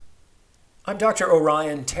I'm Dr.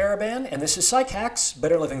 Orion Taraban, and this is Psych Hacks,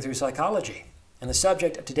 Better Living Through Psychology. And the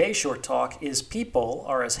subject of today's short talk is people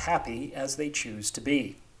are as happy as they choose to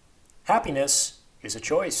be. Happiness is a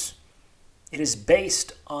choice. It is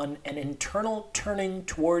based on an internal turning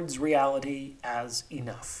towards reality as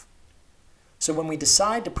enough. So when we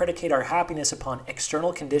decide to predicate our happiness upon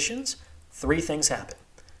external conditions, three things happen.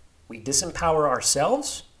 We disempower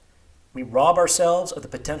ourselves, we rob ourselves of the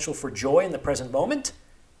potential for joy in the present moment,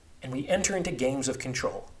 and we enter into games of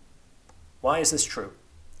control. Why is this true?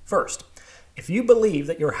 First, if you believe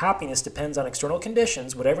that your happiness depends on external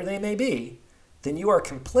conditions, whatever they may be, then you are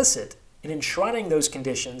complicit in enshrining those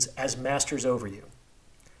conditions as masters over you.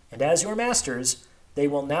 And as your masters, they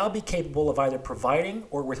will now be capable of either providing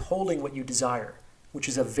or withholding what you desire, which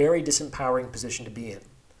is a very disempowering position to be in.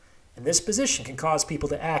 And this position can cause people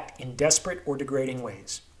to act in desperate or degrading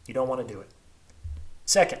ways. You don't want to do it.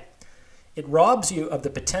 Second, it robs you of the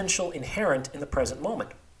potential inherent in the present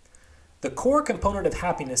moment. The core component of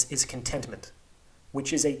happiness is contentment,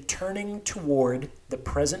 which is a turning toward the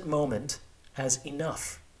present moment as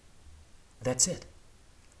enough. That's it.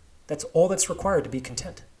 That's all that's required to be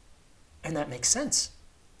content. And that makes sense.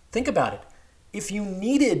 Think about it. If you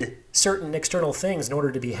needed certain external things in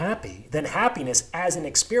order to be happy, then happiness as an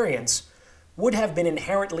experience would have been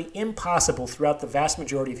inherently impossible throughout the vast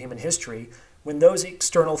majority of human history when those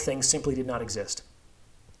external things simply did not exist.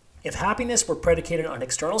 If happiness were predicated on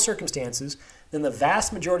external circumstances, then the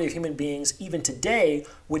vast majority of human beings, even today,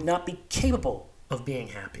 would not be capable of being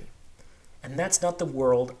happy. And that's not the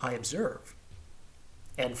world I observe.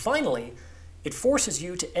 And finally, it forces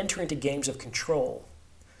you to enter into games of control.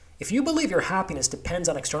 If you believe your happiness depends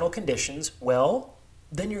on external conditions, well,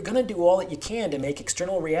 then you're going to do all that you can to make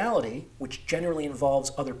external reality, which generally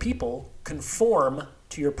involves other people, conform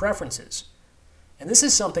to your preferences. And this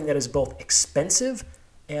is something that is both expensive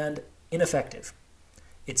and ineffective.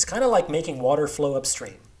 It's kind of like making water flow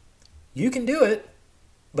upstream. You can do it,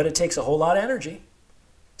 but it takes a whole lot of energy.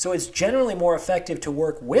 So it's generally more effective to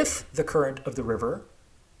work with the current of the river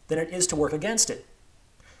than it is to work against it.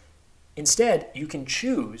 Instead, you can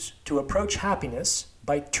choose to approach happiness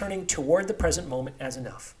by turning toward the present moment as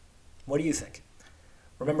enough. What do you think?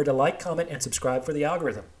 Remember to like, comment, and subscribe for the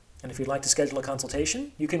algorithm. And if you'd like to schedule a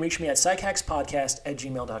consultation, you can reach me at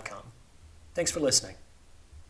psychhackspodcast@gmail.com. Thanks for listening.